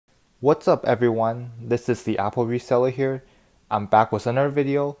What's up everyone, this is the Apple reseller here. I'm back with another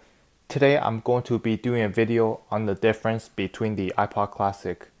video. Today I'm going to be doing a video on the difference between the Ipod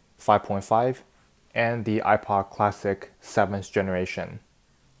Classic 5.5 and the Ipod Classic 7th generation.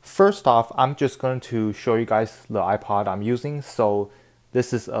 First off, I'm just going to show you guys the iPod I'm using. So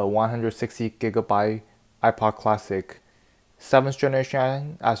this is a 160GB Ipod Classic 7th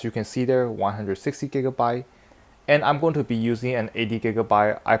generation, as you can see there, 160GB. And I'm going to be using an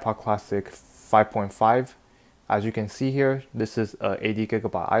 80GB Ipod Classic 5.5. As you can see here, this is a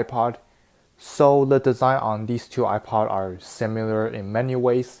 80GB iPod. So the design on these two iPods are similar in many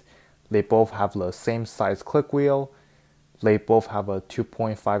ways. They both have the same size click wheel. They both have a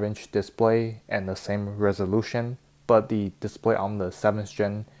 2.5-inch display and the same resolution, but the display on the 7th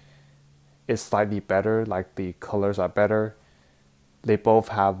gen is slightly better, like the colors are better. They both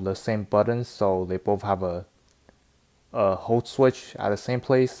have the same buttons, so they both have a hold switch at the same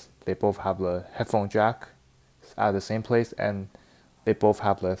place. They both have the headphone jack at the same place, and they both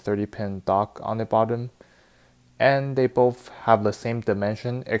have the 30-pin dock on the bottom. And they both have the same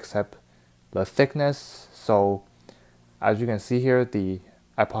dimension except the thickness. So as you can see here, the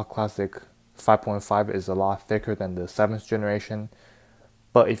Ipod Classic 5.5 is a lot thicker than the 7th generation.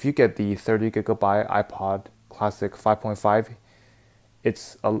 But if you get the 30GB Ipod Classic 5.5,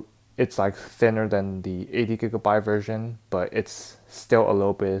 it's like thinner than the 80GB version, but it's still a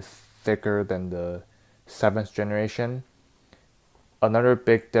little bit thicker than the 7th generation. Another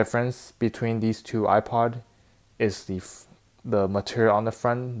big difference between these two iPod is the material on the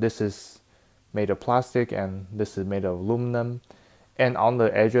front. This is made of plastic and this is made of aluminum. And on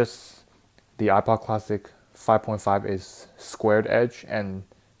the edges, the Ipod Classic 5.5 is squared edge and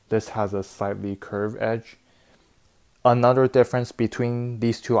this has a slightly curved edge. Another difference between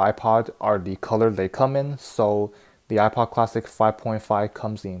these two iPods are the color they come in. So the Ipod Classic 5.5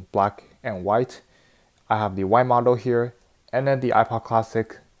 comes in black and white. I have the white model here. And then the Ipod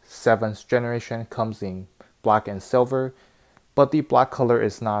Classic 7th generation comes in black and silver. But the black color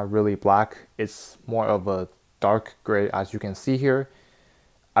is not really black. It's more of a dark gray, as you can see here.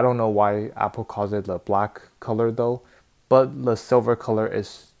 I don't know why Apple calls it the black color though. But the silver color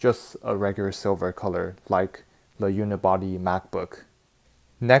is just a regular silver color, like the unibody MacBook.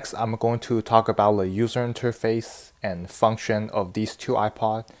 Next, I'm going to talk about the user interface and function of these two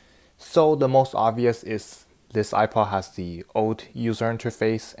iPods. So the most obvious is this iPod has the old user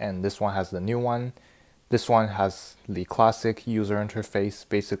interface and this one has the new one. This one has the classic user interface,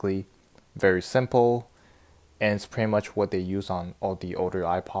 basically very simple, and it's pretty much what they use on all the older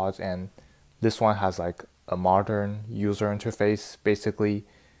iPods. And this one has like a modern user interface. Basically,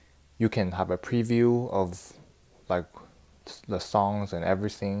 you can have a preview of like the songs and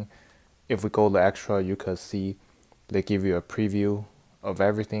everything. If we go to extra, you could see they give you a preview of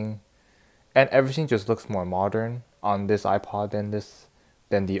everything, and everything just looks more modern on this iPod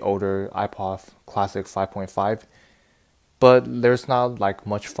than the older Ipod Classic 5.5. But there's not like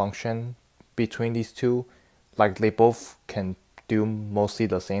much function between these two. Like they both can do mostly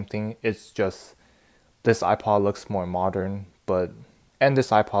the same thing. It's just this iPod looks more modern, and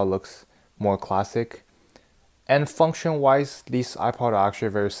this iPod looks more classic. And function-wise, these iPods are actually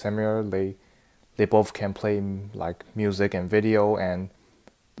very similar. They both can play like music and video, and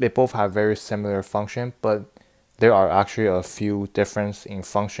they both have very similar function, but there are actually a few differences in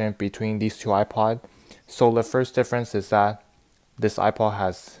function between these two iPods. So the first difference is that this iPod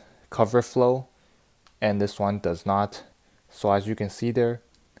has cover flow, and this one does not. So as you can see there,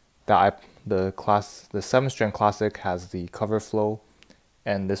 the 7th Gen Classic has the cover flow,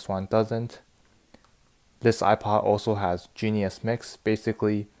 and this one doesn't. This iPod also has Genius Mix.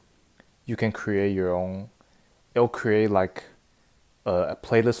 Basically, you can create your own. It'll create like a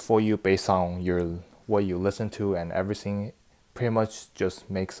playlist for you based on what you listen to and everything. Pretty much just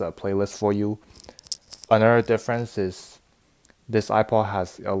makes a playlist for you. Another difference is this iPod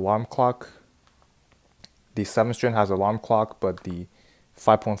has alarm clock. The 7th gen has alarm clock, but the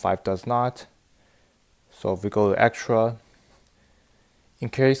 5.5 does not. So if we go to extra, in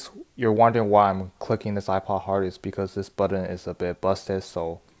case you're wondering why I'm clicking this iPod hard, is because this button is a bit busted,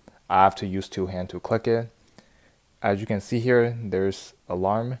 so I have to use two hands to click it. As you can see here, there's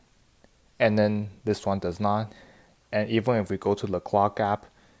alarm, and then this one does not. And even if we go to the clock app,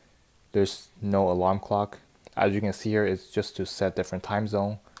 there's no alarm clock. As you can see here, it's just to set different time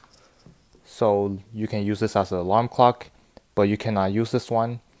zone. So you can use this as an alarm clock, but you cannot use this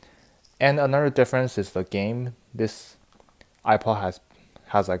one. And another difference is the game. This iPod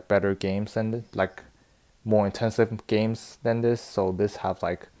has like better games than like more intensive games than this. So this have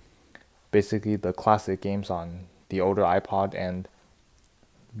like basically the classic games on the older iPod, and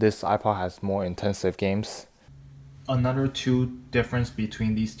this iPod has more intensive games. Another two difference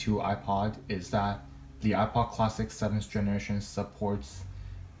between these two iPod is that the Ipod Classic 7th generation supports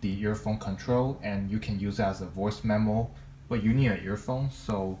the earphone control, and you can use it as a voice memo, but you need an earphone.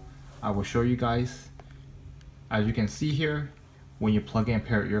 So I will show you guys. As you can see here, when you plug in a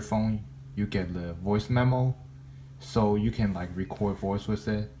pair of earphone, you get the voice memo, so you can like record voice with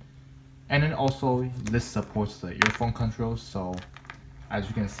it. And then also this supports the earphone control, so as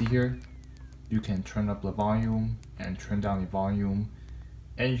you can see here, you can turn up the volume and turn down the volume,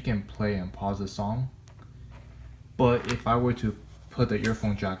 and you can play and pause the song. But if I were to put the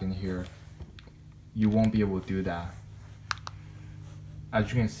earphone jack in here, you won't be able to do that. As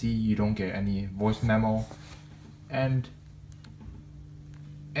you can see, you don't get any voice memo, and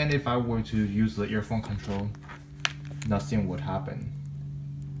if I were to use the earphone control, nothing would happen.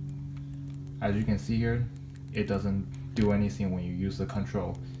 As you can see here, it doesn't do anything when you use the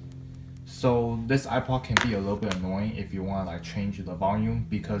control. So this iPod can be a little bit annoying if you want to like change the volume,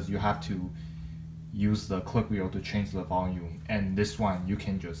 because you have to use the click wheel to change the volume, and this one you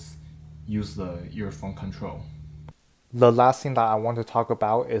can just use the earphone control. The last thing that I want to talk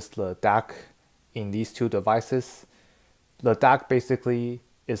about is the DAC in these two devices. The DAC basically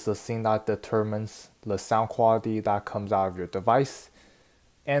is the thing that determines the sound quality that comes out of your device.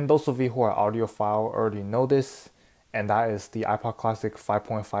 And those of you who are audiophile already know this, and that is the Ipod Classic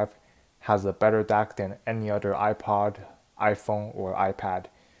 5.5 has a better DAC than any other iPod, iPhone, or iPad.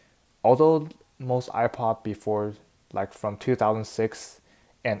 Although most iPod before, like from 2006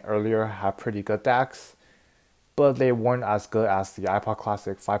 and earlier, have pretty good DACs, but they weren't as good as the Ipod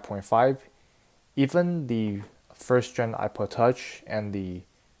Classic 5.5. Even the first gen iPod Touch and the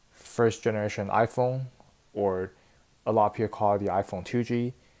first generation iPhone, or a lot of people call it the iPhone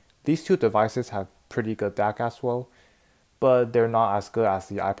 2G, these two devices have pretty good DAC as well, but they're not as good as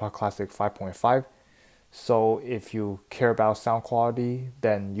the Ipod Classic 5.5. So if you care about sound quality,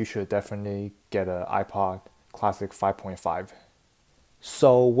 then you should definitely get an Ipod Classic 5.5.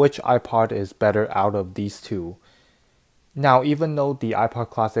 So which iPod is better out of these two? Now, even though the Ipod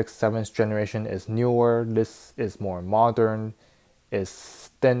Classic 7th generation is newer, this is more modern, is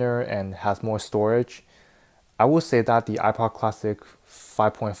thinner, and has more storage, I would say that the Ipod Classic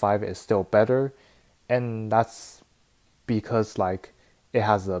 5.5 is still better, and that's because like it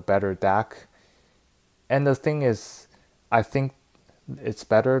has a better DAC. And the thing is, I think it's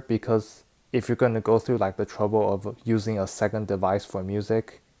better because if you're going to go through like the trouble of using a second device for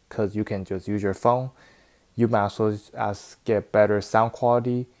music, because you can just use your phone, you might as well as get better sound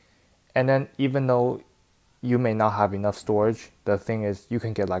quality. And then even though you may not have enough storage, the thing is you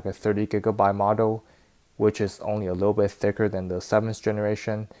can get like a 30 gigabyte model, which is only a little bit thicker than the 7th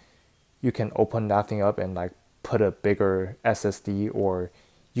generation. You can open that thing up and like put a bigger SSD, or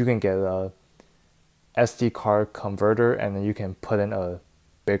you can get a SD card converter and then you can put in a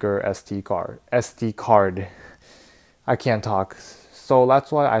bigger SD card. I can't talk. So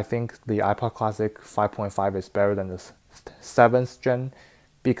that's why I think the Ipod Classic 5.5 is better than the 7th gen,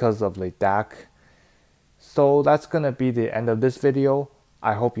 because of the DAC. So that's gonna be the end of this video.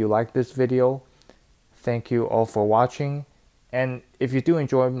 I hope you liked this video. Thank you all for watching, and if you do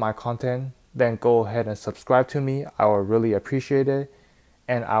enjoy my content, then go ahead and subscribe to me. I will really appreciate it,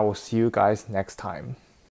 and I will see you guys next time.